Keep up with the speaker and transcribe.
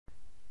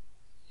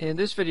In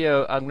this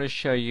video I'm going to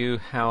show you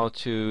how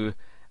to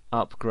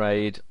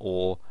upgrade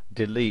or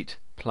delete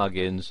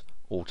plugins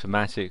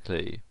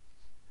automatically.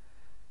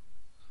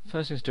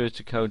 First thing to do is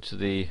to go to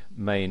the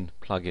main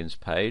plugins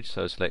page,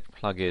 so select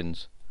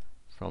plugins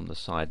from the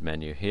side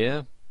menu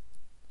here,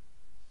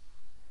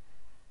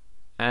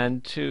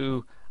 and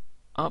to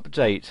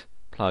update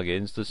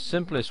plugins the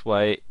simplest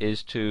way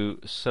is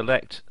to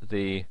select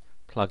the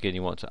plugin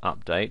you want to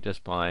update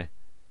just by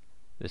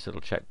this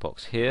little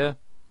checkbox here,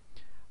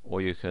 or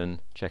you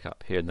can check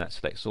up here and that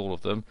selects all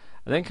of them,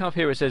 and then come up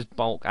here where it says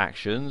bulk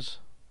actions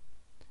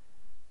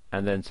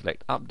and then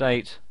select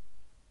update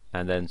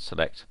and then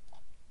select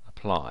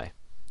apply,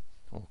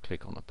 or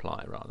click on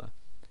apply rather.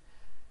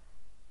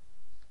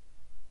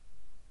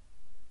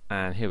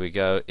 And here we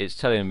go, it's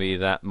telling me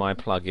that my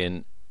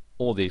plugin,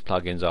 all these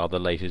plugins are the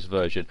latest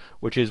version,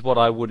 which is what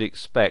I would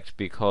expect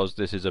because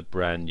this is a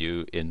brand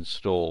new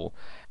install.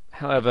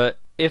 However,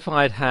 if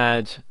I'd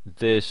had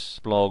this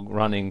blog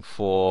running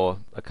for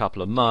a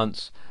couple of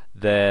months,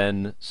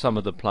 then some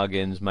of the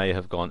plugins may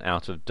have gone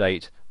out of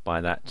date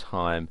by that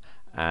time,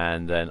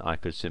 and then I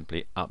could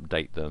simply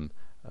update them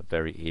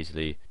very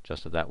easily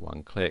just with that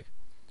one click.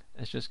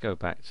 Let's just go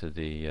back to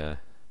the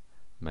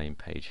main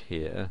page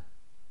here,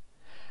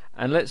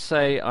 and let's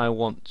say I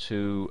want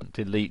to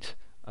delete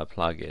a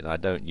plugin. I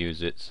don't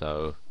use it,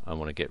 so I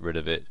want to get rid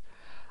of it.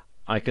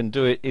 I can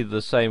do it either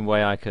the same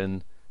way. I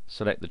can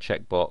select the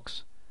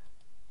checkbox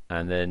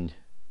and then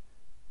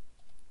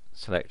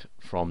select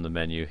from the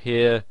menu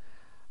here,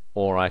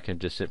 or I can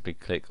just simply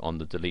click on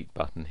the delete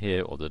button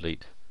here, or the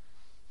delete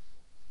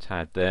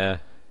tab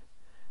there,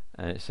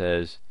 and it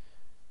says,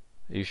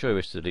 are you sure you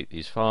wish to delete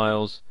these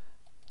files?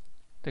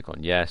 Click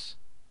on yes,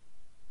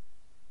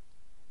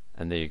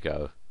 and there you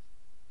go,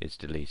 it's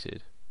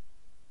deleted.